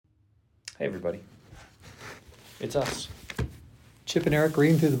Hey, everybody. It's us. Chip and Eric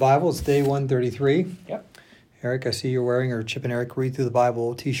reading through the Bible. It's day 133. Yep. Eric, I see you're wearing your Chip and Eric read through the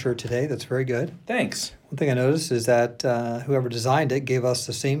Bible t-shirt today. That's very good. Thanks. One thing I noticed is that whoever designed it gave us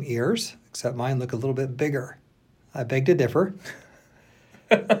the same ears, except mine look a little bit bigger. I beg to differ.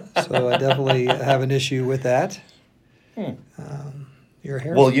 So I definitely have an issue with that. Your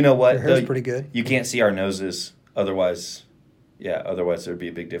hair. Well, you know what? Your hair's pretty good. You can't see our noses. Otherwise there'd be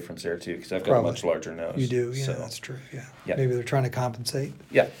a big difference there, too, because I've got a much larger nose. You do, yeah, so. that's true, yeah. Yeah. Maybe they're trying to compensate.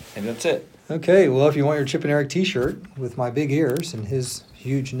 Yeah, and that's it. Okay, well, if you want your Chip and Eric t-shirt with my big ears and his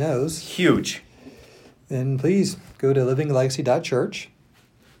huge nose. Huge. Then please go to livinglegacy.church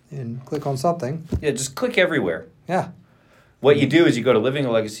and click on something. Yeah, just click everywhere. Yeah. What you do is you go to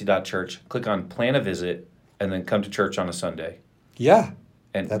livinglegacy.church, click on plan a visit, and then come to church on a Sunday. Yeah.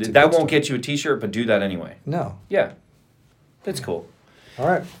 And that won't get you a t-shirt, but do that anyway. No. Yeah. That's cool. All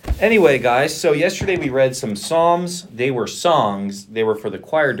right. Anyway, guys, so yesterday we read some Psalms. They were songs. They were for the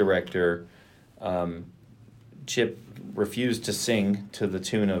choir director. Chip refused to sing to the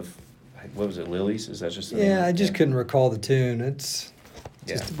tune of, what was it, Lilies? Is that just the name? Yeah, I just couldn't recall the tune. It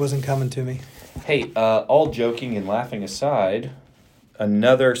wasn't coming to me. Hey, all joking and laughing aside,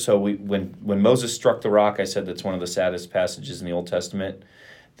 when Moses struck the rock, I said that's one of the saddest passages in the Old Testament.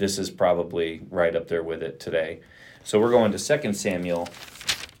 This is probably right up there with it today. So we're going to 2 Samuel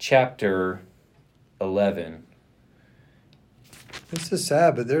chapter 11. This is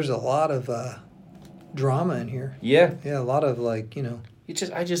sad, but there's a lot of drama in here. Yeah. Yeah, a lot of I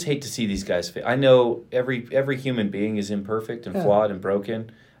just hate to see these guys fail. I know every human being is imperfect and flawed and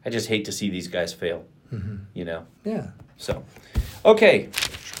broken. I just hate to see these guys fail. Mm-hmm. Yeah. So, okay.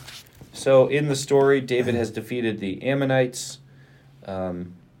 So in the story, David has defeated the Ammonites,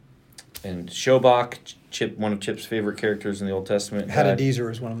 and Shobach, one of Chip's favorite characters in the Old Testament.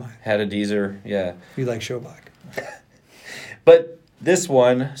 Hadadezer is one of mine. Hadadezer, yeah. You like Shobach. But this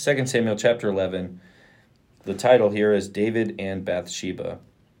one, 2 Samuel chapter 11, the title here is David and Bathsheba.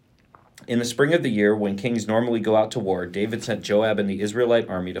 In the spring of the year, when kings normally go out to war, David sent Joab and the Israelite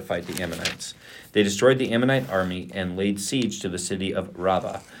army to fight the Ammonites. They destroyed the Ammonite army and laid siege to the city of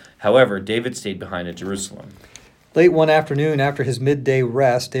Rabbah. However, David stayed behind in Jerusalem. Late one afternoon, after his midday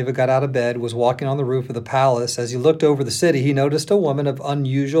rest, David got out of bed, was walking on the roof of the palace. As he looked over the city, he noticed a woman of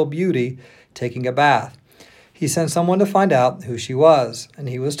unusual beauty taking a bath. He sent someone to find out who she was, and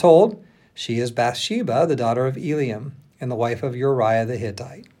he was told, "She is Bathsheba, the daughter of Eliam, and the wife of Uriah the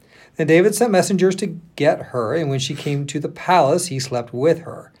Hittite." Then David sent messengers to get her, and when she came to the palace, he slept with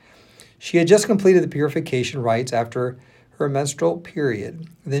her. She had just completed the purification rites after her menstrual period.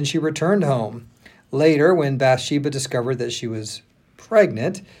 Then she returned home. Later, when Bathsheba discovered that she was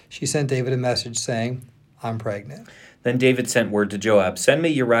pregnant, she sent David a message saying, "I'm pregnant." Then David sent word to Joab, "Send me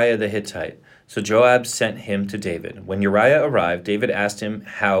Uriah the Hittite." So Joab sent him to David. When Uriah arrived, David asked him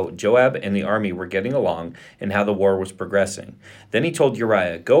how Joab and the army were getting along and how the war was progressing. Then he told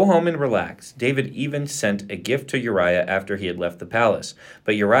Uriah, "Go home and relax." David even sent a gift to Uriah after he had left the palace.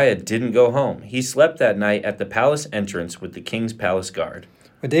 But Uriah didn't go home. He slept that night at the palace entrance with the king's palace guard.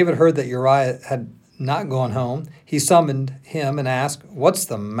 When David heard that Uriah had not gone home, he summoned him and asked, "What's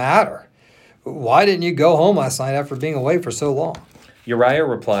the matter? Why didn't you go home last night after being away for so long?" Uriah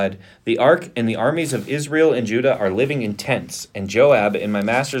replied, "The ark and the armies of Israel and Judah are living in tents, and Joab and my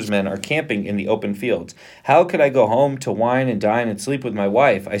master's men are camping in the open fields. How could I go home to wine and dine and sleep with my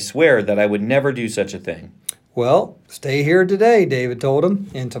wife? I swear that I would never do such a thing." "Well, stay here today," David told him,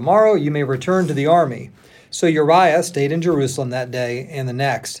 "and tomorrow you may return to the army." So Uriah stayed in Jerusalem that day and the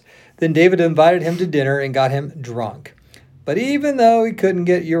next. Then David invited him to dinner and got him drunk. But even though he couldn't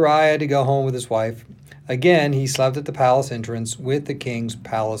get Uriah to go home with his wife, again he slept at the palace entrance with the king's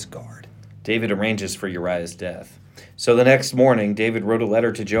palace guard. David arranges for Uriah's death. So the next morning, David wrote a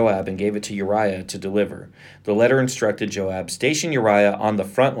letter to Joab and gave it to Uriah to deliver. The letter instructed Joab, "Station Uriah on the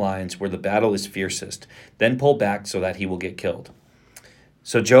front lines where the battle is fiercest, then pull back so that he will get killed."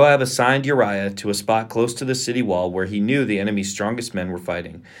 So Joab assigned Uriah to a spot close to the city wall where he knew the enemy's strongest men were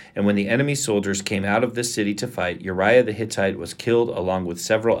fighting. And when the enemy's soldiers came out of the city to fight, Uriah the Hittite was killed along with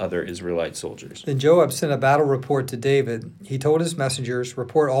several other Israelite soldiers. Then Joab sent a battle report to David. He told his messengers,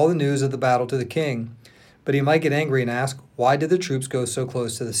 "Report all the news of the battle to the king." But he might get angry and ask, "Why did the troops go so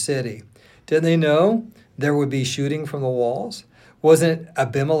close to the city? Didn't they know there would be shooting from the walls? Wasn't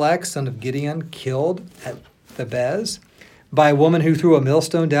Abimelech, son of Gideon, killed at Thebez by a woman who threw a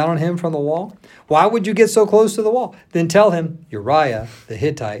millstone down on him from the wall? Why would you get so close to the wall?" Then tell him Uriah the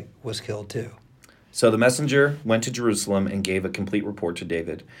Hittite was killed too. So the messenger went to Jerusalem and gave a complete report to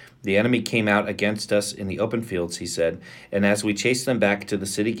David. The enemy came out against us in the open fields, he said, and as we chased them back to the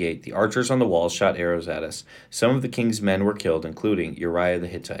city gate, the archers on the walls shot arrows at us. Some of the king's men were killed, including Uriah the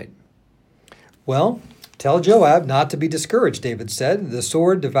Hittite. Well, tell Joab not to be discouraged, David said. The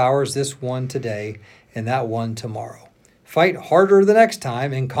sword devours this one today and that one tomorrow. Fight harder the next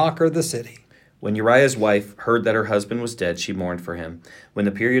time and conquer the city. When Uriah's wife heard that her husband was dead, she mourned for him. When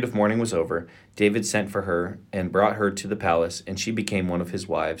the period of mourning was over, David sent for her and brought her to the palace, and she became one of his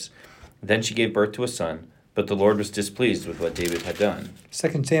wives. Then she gave birth to a son, but the Lord was displeased with what David had done.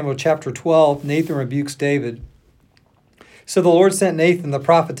 2 Samuel chapter 12, Nathan rebukes David. So the Lord sent Nathan the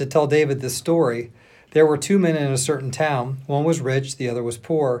prophet to tell David this story. There were two men in a certain town. One was rich, the other was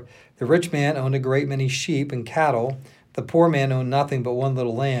poor. The rich man owned a great many sheep and cattle. The poor man owned nothing but one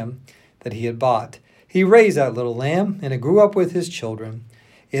little lamb that he had bought. He raised that little lamb, and it grew up with his children.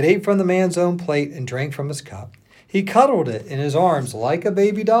 It ate from the man's own plate and drank from his cup. He cuddled it in his arms like a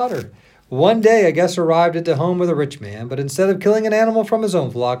baby daughter. One day a guest arrived at the home of the rich man, but instead of killing an animal from his own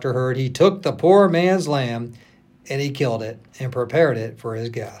flock or herd, he took the poor man's lamb, and he killed it and prepared it for his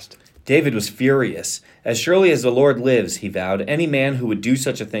guest. David was furious. As surely as the Lord lives, he vowed, any man who would do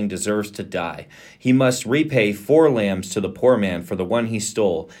such a thing deserves to die. He must repay 4 lambs to the poor man for the one he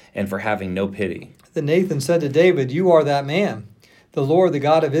stole and for having no pity. Then Nathan said to David, "You are that man. The Lord, the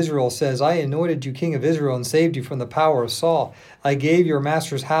God of Israel, says, I anointed you king of Israel and saved you from the power of Saul. I gave your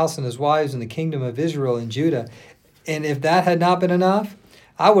master's house and his wives in the kingdom of Israel and Judah. And if that had not been enough,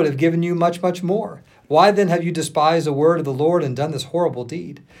 I would have given you much, much more. Why then have you despised the word of the Lord and done this horrible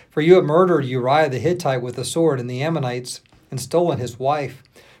deed? For you have murdered Uriah the Hittite with the sword and the Ammonites and stolen his wife.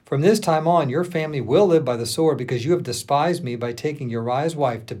 From this time on, your family will live by the sword because you have despised me by taking Uriah's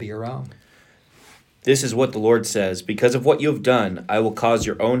wife to be your own." This is what the Lord says, because of what you have done, I will cause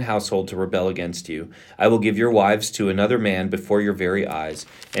your own household to rebel against you. I will give your wives to another man before your very eyes,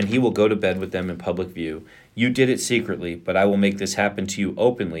 and he will go to bed with them in public view. You did it secretly, but I will make this happen to you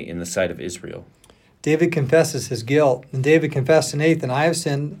openly in the sight of Israel. David confesses his guilt, and David confessed to Nathan, "I have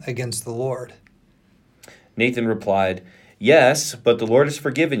sinned against the Lord." Nathan replied, "Yes, but the Lord has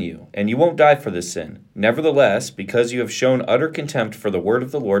forgiven you, and you won't die for this sin. Nevertheless, because you have shown utter contempt for the word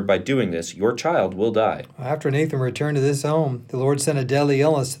of the Lord by doing this, your child will die." After Nathan returned to his home, the Lord sent a deadly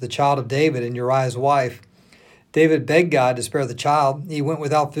illness to the child of David and Uriah's wife. David begged God to spare the child. He went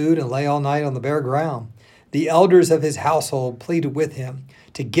without food and lay all night on the bare ground. The elders of his household pleaded with him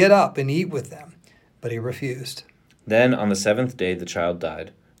to get up and eat with them, but he refused. Then on the 7th day the child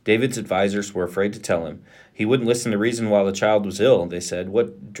died. David's advisors were afraid to tell him. He wouldn't listen to reason while the child was ill. They said,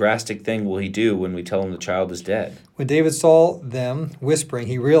 "What drastic thing will he do when we tell him the child is dead?" When David saw them whispering,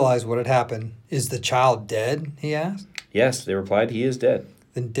 he realized what had happened. "Is the child dead?" he asked. "Yes," they replied, "he is dead."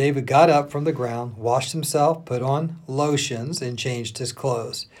 Then David got up from the ground, washed himself, put on lotions, and changed his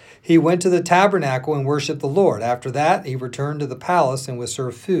clothes. He went to the tabernacle and worshipped the Lord. After that, he returned to the palace and was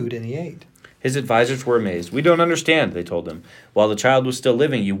served food, and he ate. His advisors were amazed. "We don't understand," they told him. "While the child was still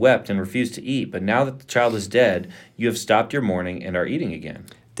living, you wept and refused to eat, but now that the child is dead, you have stopped your mourning and are eating again."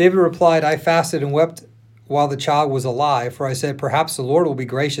 David replied, "I fasted and wept while the child was alive, for I said, perhaps the Lord will be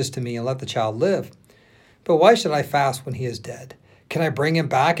gracious to me and let the child live. But why should I fast when he is dead? Can I bring him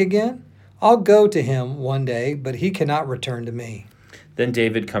back again? I'll go to him one day, but he cannot return to me." Then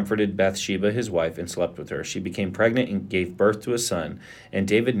David comforted Bathsheba, his wife, and slept with her. She became pregnant and gave birth to a son, and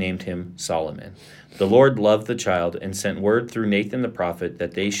David named him Solomon. The Lord loved the child and sent word through Nathan the prophet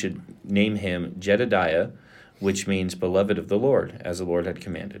that they should name him Jedediah, which means beloved of the Lord, as the Lord had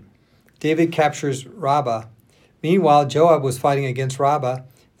commanded. David captures Rabbah. Meanwhile, Joab was fighting against Rabbah,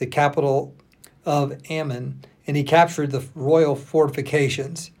 the capital of Ammon, and he captured the royal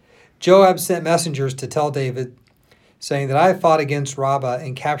fortifications. Joab sent messengers to tell David, saying that I have fought against Rabbah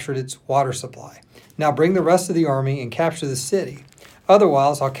and captured its water supply. Now bring the rest of the army and capture the city.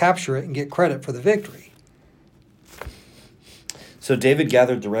 Otherwise, I'll capture it and get credit for the victory. So David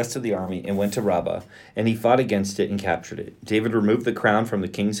gathered the rest of the army and went to Rabbah, and he fought against it and captured it. David removed the crown from the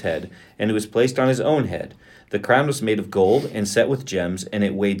king's head, and it was placed on his own head. The crown was made of gold and set with gems, and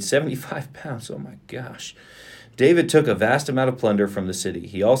it weighed 75 pounds. Oh my gosh. David took a vast amount of plunder from the city.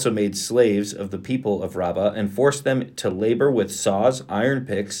 He also made slaves of the people of Rabbah and forced them to labor with saws, iron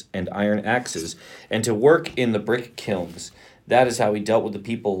picks, and iron axes, and to work in the brick kilns. That is how he dealt with the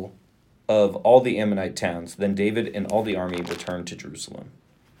people of all the Ammonite towns. Then David and all the army returned to Jerusalem.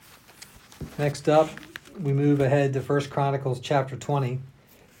 Next up, we move ahead to 1 Chronicles chapter 20.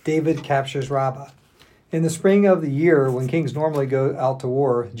 David captures Rabbah. In the spring of the year, when kings normally go out to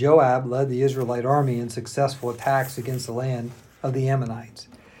war, Joab led the Israelite army in successful attacks against the land of the Ammonites.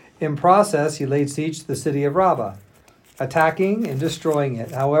 In process, he laid siege to the city of Rabbah, attacking and destroying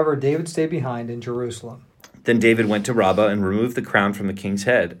it. However, David stayed behind in Jerusalem. Then David went to Rabbah and removed the crown from the king's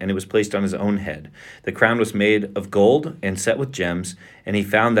head, and it was placed on his own head. The crown was made of gold and set with gems, and he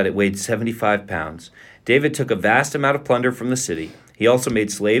found that it weighed 75 pounds. David took a vast amount of plunder from the city. He also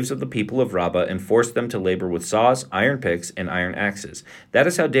made slaves of the people of Rabbah and forced them to labor with saws, iron picks, and iron axes. That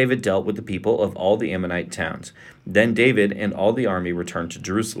is how David dealt with the people of all the Ammonite towns. Then David and all the army returned to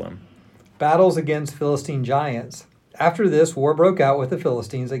Jerusalem. Battles against Philistine giants. After this, war broke out with the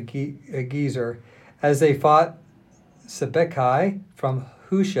Philistines at Gezer. As they fought, Sibbecai from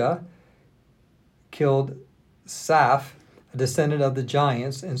Husha killed Saph, a descendant of the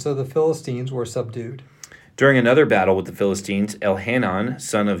giants, and so the Philistines were subdued. During another battle with the Philistines, Elhanan,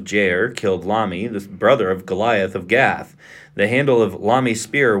 son of Jair, killed Lami, the brother of Goliath of Gath. The handle of Lami's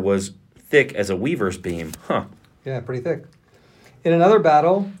spear was thick as a weaver's beam. Yeah, pretty thick. In another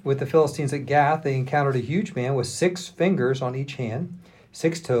battle with the Philistines at Gath, they encountered a huge man with 6 fingers on each hand,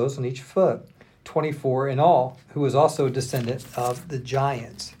 6 toes on each foot, 24 in all, who was also a descendant of the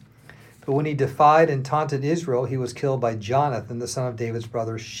giants. But when he defied and taunted Israel, he was killed by Jonathan, the son of David's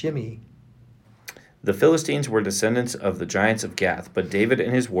brother Shimei. The Philistines were descendants of the giants of Gath, but David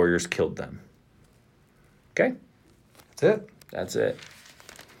and his warriors killed them. Okay? That's it. That's it.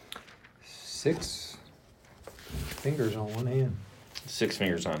 6 fingers on one hand. 6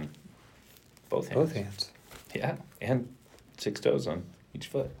 fingers on both hands. Both hands. Yeah, and 6 toes on each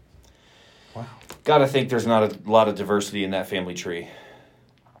foot. Wow. Gotta think there's not a lot of diversity in that family tree.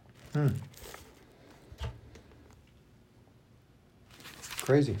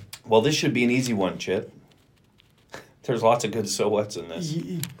 Crazy. Well, this should be an easy one, Chip. There's lots of good so what's in this.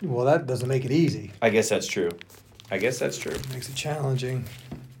 Well, that doesn't make it easy. I guess that's true. Makes it challenging.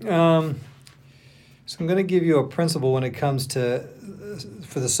 So I'm going to give you a principle when it comes to,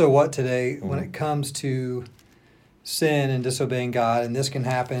 for the so what today, when it comes to sin and disobeying God, and this can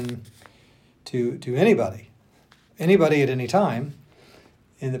happen to anybody at any time.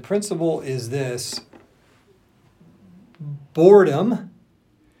 And the principle is this: boredom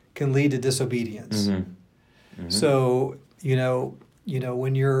can lead to disobedience. So,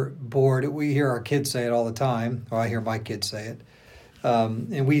 when you're bored, we hear our kids say it all the time, or I hear my kids say it,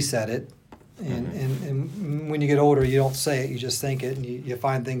 and we said it. And when you get older, you don't say it, you just think it, and you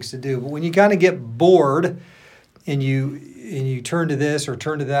find things to do. But when you kind of get bored and you turn to this or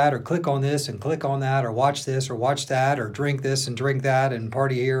turn to that or click on this and click on that or watch this or watch that or drink this and drink that and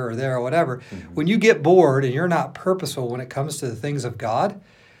party here or there or whatever, when you get bored and you're not purposeful when it comes to the things of God,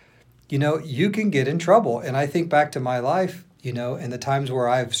 you can get in trouble. And I think back to my life, and the times where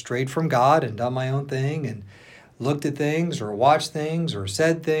I've strayed from God and done my own thing and looked at things or watched things or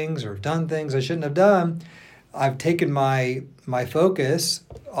said things or done things I shouldn't have done. I've taken my focus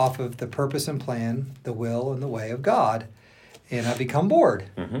off of the purpose and plan, the will and the way of God, and I become bored,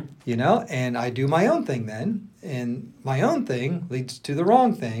 and I do my own thing then, and my own thing leads to the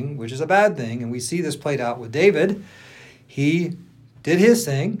wrong thing, which is a bad thing, and we see this played out with David. He did his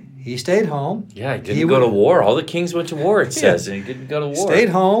thing. He stayed home. Yeah, he didn't go to war. All the kings went to war, it says, and he didn't go to war. Stayed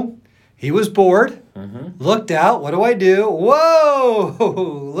home. He was bored. Looked out. What do? Whoa!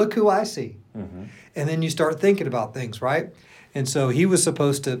 Look who I see. And then you start thinking about things, right? And so he was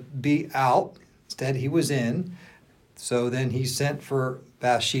supposed to be out. Instead, he was in. So then he sent for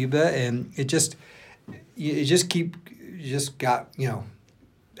Bathsheba, and it just got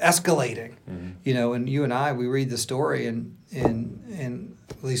escalating. And you and I, we read the story, and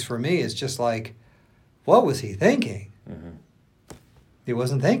at least for me, it's just like, what was he thinking? He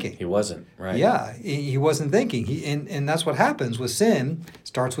wasn't thinking. He wasn't, right? Yeah, he wasn't thinking. And that's what happens with sin.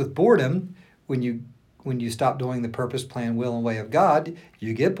 Starts with boredom. When you stop doing the purpose, plan, will, and way of God,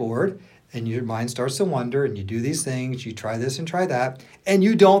 you get bored, and your mind starts to wander, and you do these things. You try this and try that, and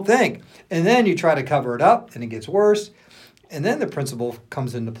you don't think. And then you try to cover it up, and it gets worse. And then the principle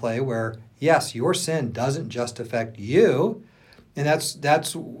comes into play where, yes, your sin doesn't just affect you. And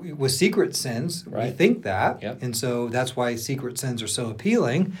that's with secret sins. Right. We think that. Yep. And so that's why secret sins are so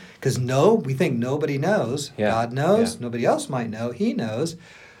appealing, because we think nobody knows. Yeah. God knows. Yeah. Nobody else might know. He knows.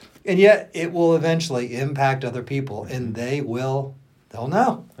 And yet it will eventually impact other people, and they'll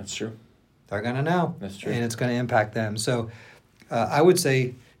know. That's true. They're going to know. That's true. And it's going to impact them. So I would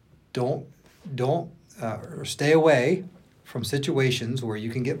say don't or stay away from situations where you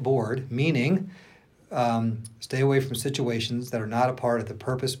can get bored, meaning stay away from situations that are not a part of the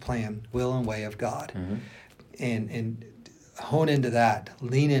purpose, plan, will, and way of God. And hone into that,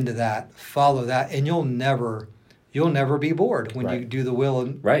 lean into that, follow that, and you'll never be bored when you do the will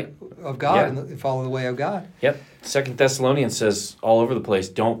and of God Yeah. and follow the way of God. Yep. Second Thessalonians says all over the place,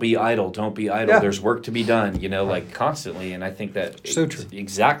 don't be idle, don't be idle. Yeah. There's work to be done, like constantly. And I think that So it's true.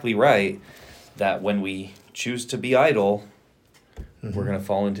 exactly right that when we choose to be idle, we're going to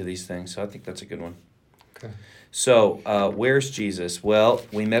fall into these things. So I think that's a good one. Okay. So where's Jesus? Well,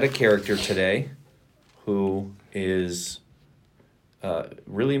 we met a character today who is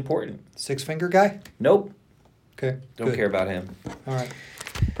really important. 6-finger guy? Nope. Okay. Don't good. care about him. All right.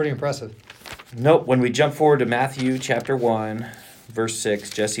 Pretty impressive. Nope. When we jump forward to Matthew chapter 1, verse 6,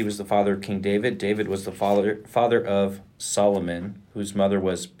 Jesse was the father of King David. David was the father of Solomon, whose mother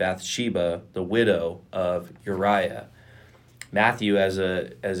was Bathsheba, the widow of Uriah. Matthew, as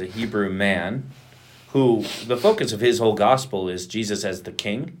a Hebrew man, who the focus of his whole gospel is Jesus as the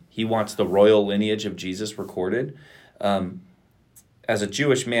king. He wants the royal lineage of Jesus recorded. As a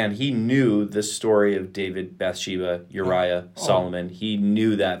Jewish man, he knew the story of David, Bathsheba, Uriah, Solomon. He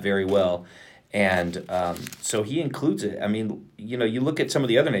knew that very well. And so he includes it. I mean, you look at some of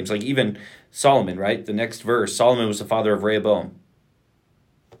the other names, like even Solomon, right? The next verse, Solomon was the father of Rehoboam.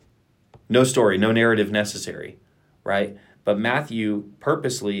 No story, no narrative necessary, right? But Matthew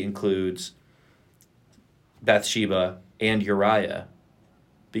purposely includes Bathsheba and Uriah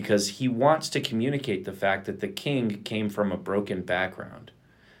because he wants to communicate the fact that the king came from a broken background,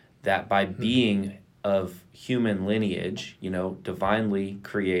 that by being of human lineage, divinely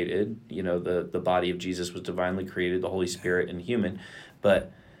created, the body of Jesus was divinely created, the Holy Spirit and human,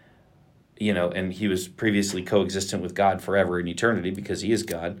 but, and he was previously coexistent with God forever in eternity because he is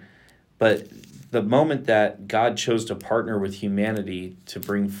God. But the moment that God chose to partner with humanity to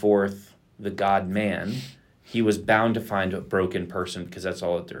bring forth the God-man, he was bound to find a broken person because that's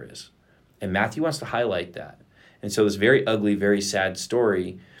all that there is. And Matthew wants to highlight that. And so this very ugly, very sad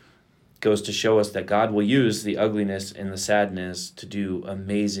story goes to show us that God will use the ugliness and the sadness to do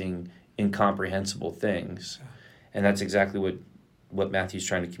amazing, incomprehensible things. And that's exactly what Matthew's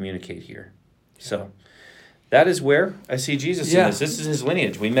trying to communicate here. So that is where I see Jesus in this. This is his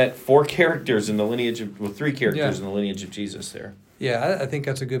lineage. We met 4 characters in the lineage of, 3 characters in the lineage of Jesus there. Yeah, I think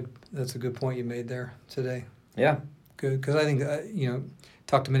that's a good point you made there today. Yeah. Good, because I think,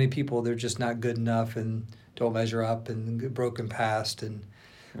 talk to many people, they're just not good enough and don't measure up and broken past and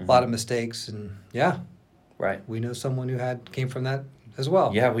a lot of mistakes. And right. We know someone who came from that as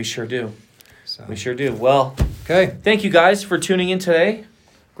well. Yeah, we sure do. So. We sure do. Well, okay. Thank you guys for tuning in today.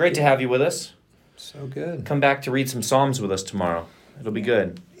 Great to have you with us. So good. Come back to read some Psalms with us tomorrow. It'll be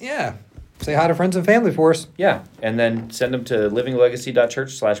good. Yeah. Say hi to friends and family for us. Yeah, and then send them to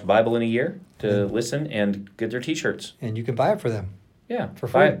livinglegacy.church/Bible in a year to listen and get their T-shirts. And you can buy it for them. Yeah, for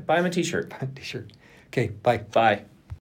free. Buy them a T-shirt. T-shirt. Okay, bye. Bye.